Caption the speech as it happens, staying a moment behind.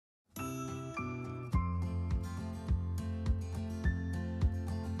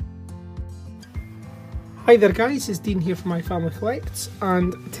Hi there guys, it's Dean here from My Family Collects,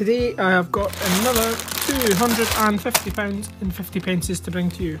 and today I have got another £250 and 50 pences to bring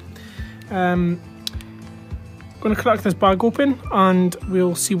to you. I'm going to crack this bag open and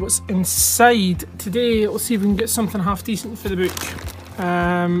we'll see what's inside. Today let's see if we can get something half decent for the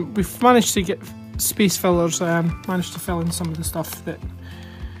book. We've managed to get space fillers, managed to fill in some of the stuff that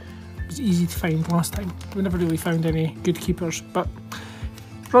was easy to find last time. We never really found any good keepers, but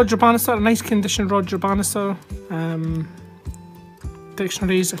Roger Bannister, a nice condition Roger Bannister.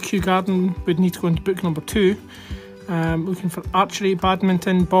 Dictionaries, a Kew Garden would need to go into book number 2. Looking for archery,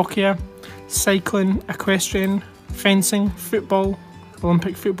 badminton, boccia, cycling, equestrian, fencing, football.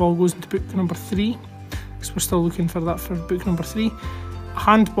 Olympic football goes into book number 3, because we're still looking for that for book number 3.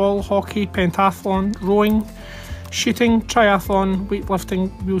 Handball, hockey, pentathlon, rowing, shooting, triathlon,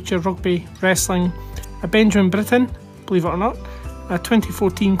 weightlifting, wheelchair rugby, wrestling, a Benjamin Britten, believe it or not,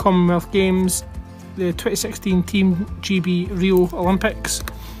 2014 Commonwealth Games, the 2016 Team GB Rio Olympics,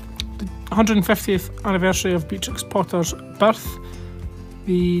 the 150th anniversary of Beatrix Potter's birth,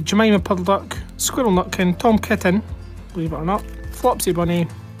 the Jemima Puddle Duck, Squirrel Nutkin, Tom Kitten, believe it or not, Flopsy Bunny,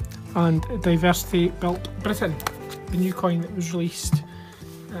 and Diversity Built Britain, the new coin that was released.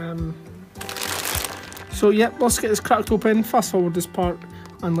 So yeah, let's get this cracked open, fast forward this part,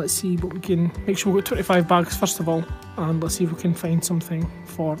 and let's see what we can, make sure we've got 25 bags first of all, and let's see if we can find something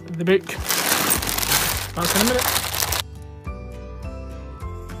for the book. Back in a minute.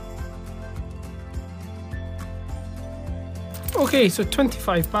 Okay, so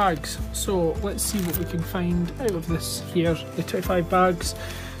 25 bags, so let's see what we can find out of this here, the 25 bags.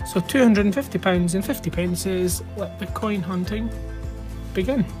 So £250 and 50 pences, let the coin hunting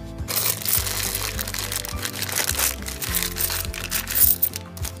begin.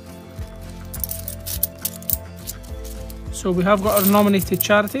 So we have got our nominated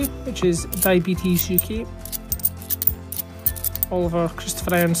charity, which is Diabetes UK. All of our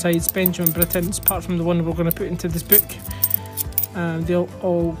Christopher Ironsides, Benjamin Brittens, apart from the one we're going to put into this book. They'll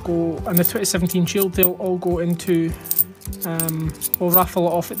all go, and the 2017 Shield, they'll all go into, we'll raffle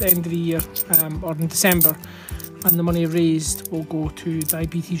it off at the end of the year, or in December, and the money raised will go to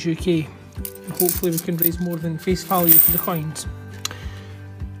Diabetes UK. And hopefully we can raise more than face value for the coins.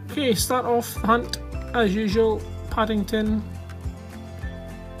 Okay, start off the hunt as usual. Paddington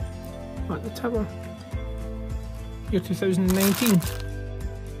at the Tower, year 2019.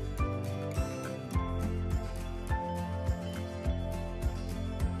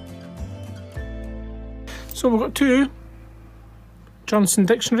 So we've got 2 Johnson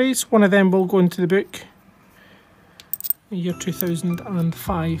dictionaries, one of them will go into the book, year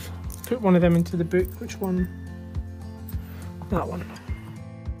 2005. Put one of them into the book. Which one? That one.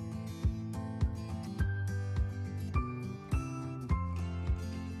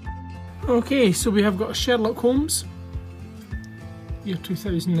 Okay, so we have got a Sherlock Holmes, year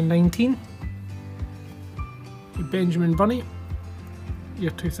 2019, a Benjamin Bunny,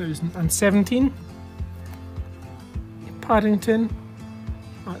 year 2017, a Paddington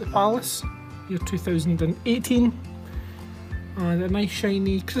at the Palace, year 2018, and a nice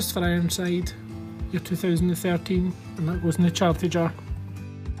shiny Christopher Ironside, year 2013, and that goes in the charity jar.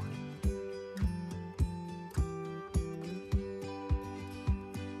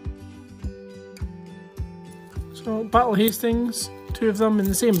 So, Battle Hastings, 2 of them in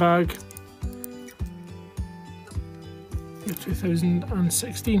the same bag, year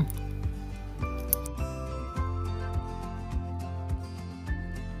 2016.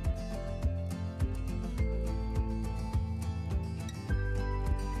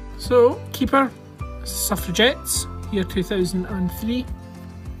 So, Keeper, Suffragettes, year 2003.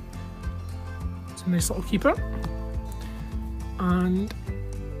 It's a nice little keeper. And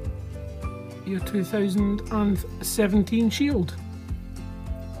year 2017 Shield.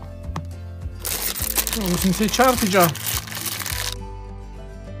 I'll look into the charity jar.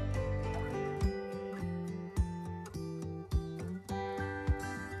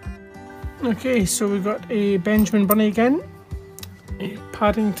 Okay, so we've got a Benjamin Bunny again, a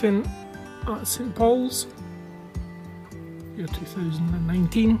Paddington at St Paul's, year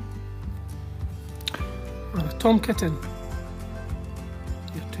 2019, and a Tom Kitten,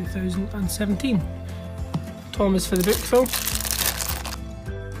 year 2017. Tom is for the book though.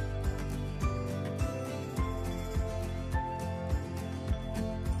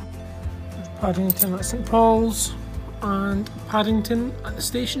 There's Paddington at St Paul's and Paddington at the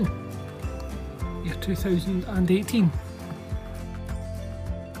station, year 2018.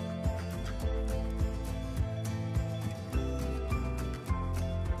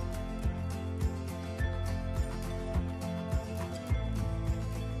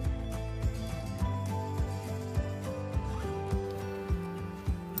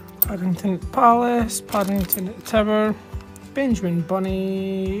 Paddington Palace, Paddington at the Tower, Benjamin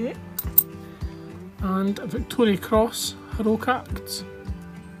Bunny, and Victoria Cross Heroic Acts,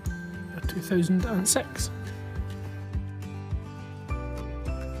 2006.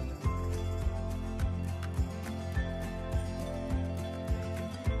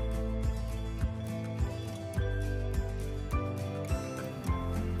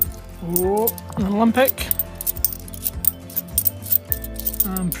 Oh, an Olympic.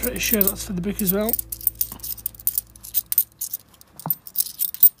 I'm pretty sure that's for the book as well.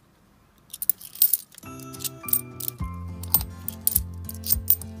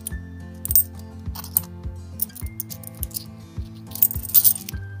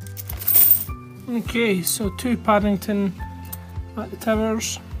 Okay, so 2 Paddington at the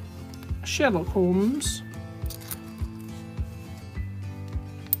Towers, Sherlock Holmes,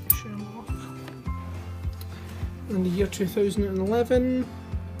 in the year 2011,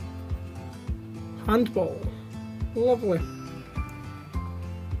 handball, lovely,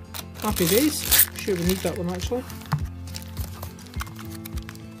 happy days, sure we need that one actually,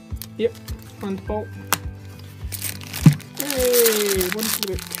 yep, handball, hey, one for the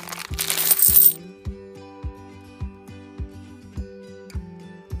book.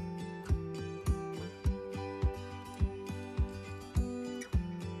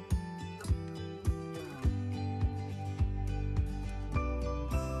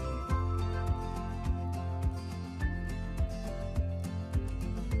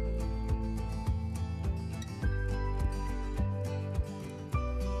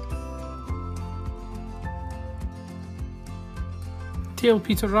 Tail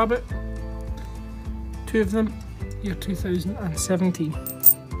Peter Rabbit, 2 of them, year 2017.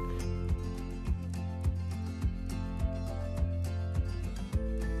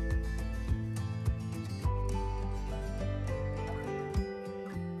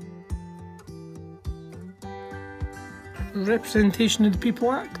 Representation of the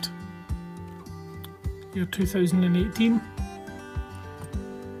People Act, year 2018.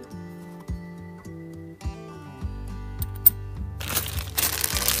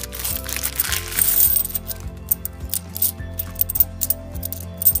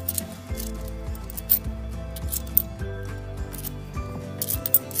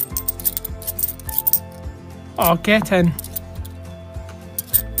 Oh, get in.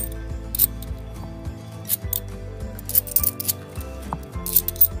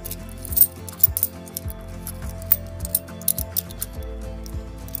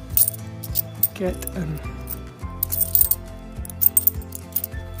 Get in.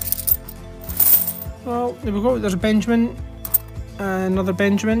 Well, there we go. There's a Benjamin, another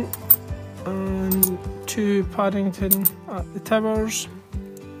Benjamin, and 2 Paddington at the Towers,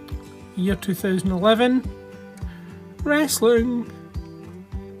 year 2011. Wrestling.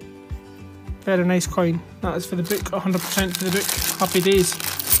 Very nice coin. That is for the book, 100% for the book. Happy days.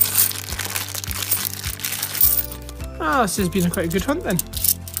 Ah, this has been quite a good hunt then.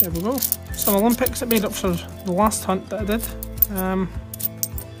 There we go. Some Olympics that made up for the last hunt that I did.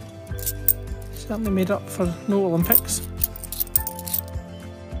 Certainly made up for no Olympics.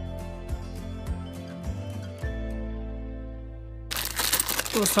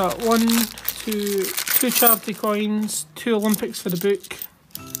 So what's that? 1, 2 charity coins, 2 Olympics for the book,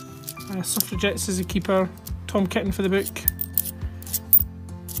 Suffragettes as a keeper, Tom Kitten for the book,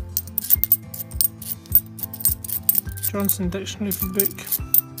 Johnson Dictionary for the book,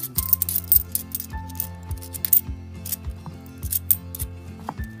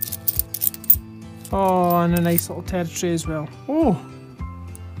 oh, and a nice little territory as well. Oh,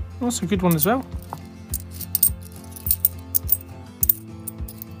 that's a good one as well.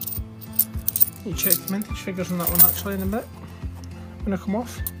 You check the mintage figures on that one actually in a bit when I come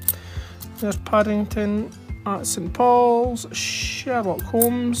off. There's Paddington at St Paul's, Sherlock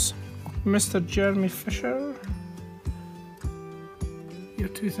Holmes, Mr. Jeremy Fisher, year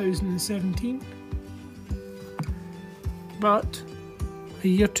 2017, but a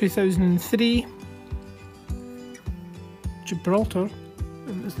year 2003, Gibraltar,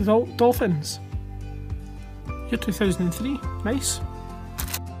 and it's the Dolphins, year 2003, nice.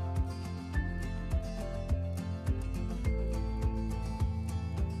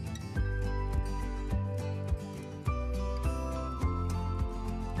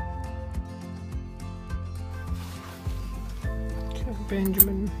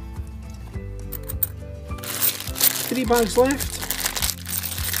 Benjamin. 3 bags left.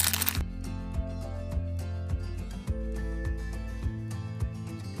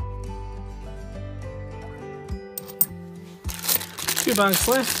 Two bags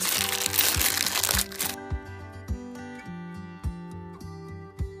left.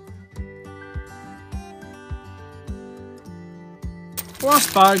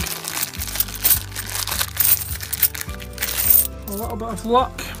 Last bag. A little bit of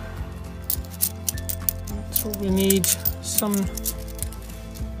luck. So we need some.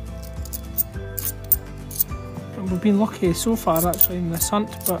 We've been lucky so far actually in this hunt,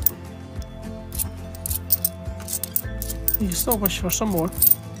 but you can still wish for some more.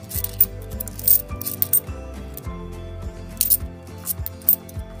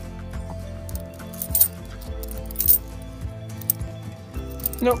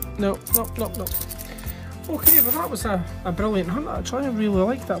 No. Okay, but that was a brilliant hunt actually. I really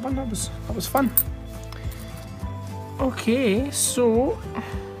liked that one. That was fun. Okay, so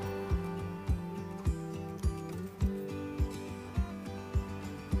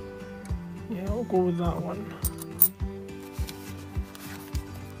yeah, I'll go with that one.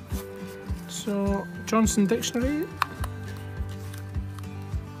 So Johnson Dictionary,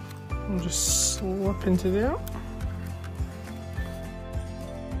 I'll just slip into there.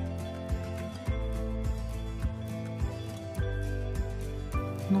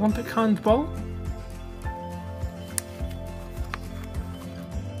 An Olympic handball.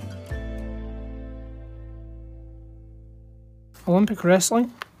 Olympic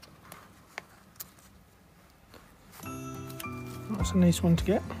wrestling. That's a nice one to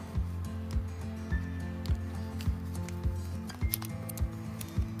get.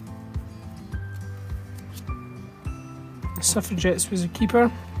 Suffragettes was a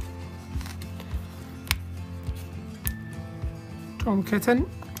keeper. Tom Kitten.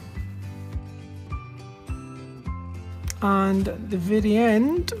 And at the very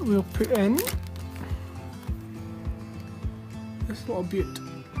end, we'll put in this little beaut.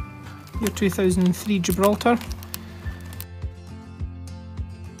 Year 2003 Gibraltar.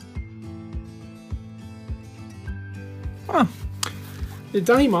 The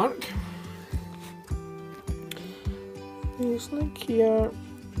die mark. It's like here,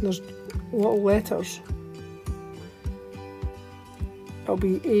 there's little letters. It'll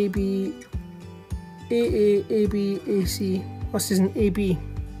be AB, AA, AB, AC. This is an AB.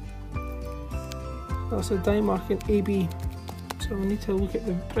 That's a die mark in AB. So we need to look at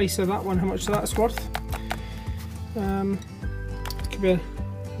the price of that one, how much that's worth. Could be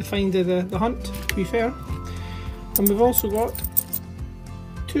the find of the hunt, to be fair. And we've also got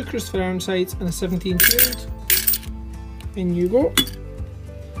 2 Christopher Ironsides and a 17 Shield. In you go.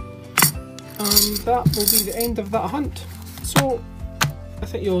 And that will be the end of that hunt. So I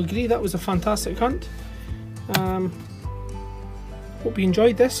think you'll agree that was a fantastic hunt. Hope you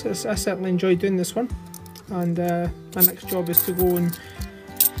enjoyed this. I certainly enjoyed doing this one. And my next job is to go and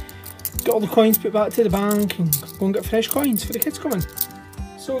get all the coins put back to the bank and go and get fresh coins for the kids coming.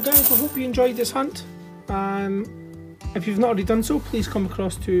 So guys, I hope you enjoyed this hunt. If you've not already done so, please come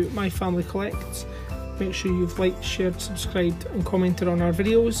across to My Family Collects. Make sure you've liked, shared, subscribed and commented on our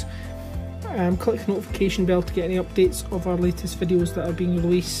videos. Click the notification bell to get any updates of our latest videos that are being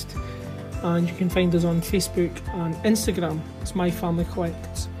released. And you can find us on Facebook and Instagram. It's My Family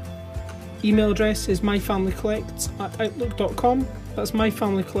Collects. Email address is myfamilycollects@outlook.com. That's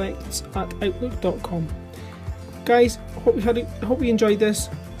myfamilycollects@outlook.com. Guys, hope you enjoyed this.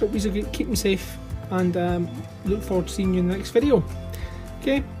 Hope you keep me safe, and look forward to seeing you in the next video.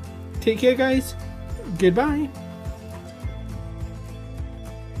 Okay, take care guys. Goodbye.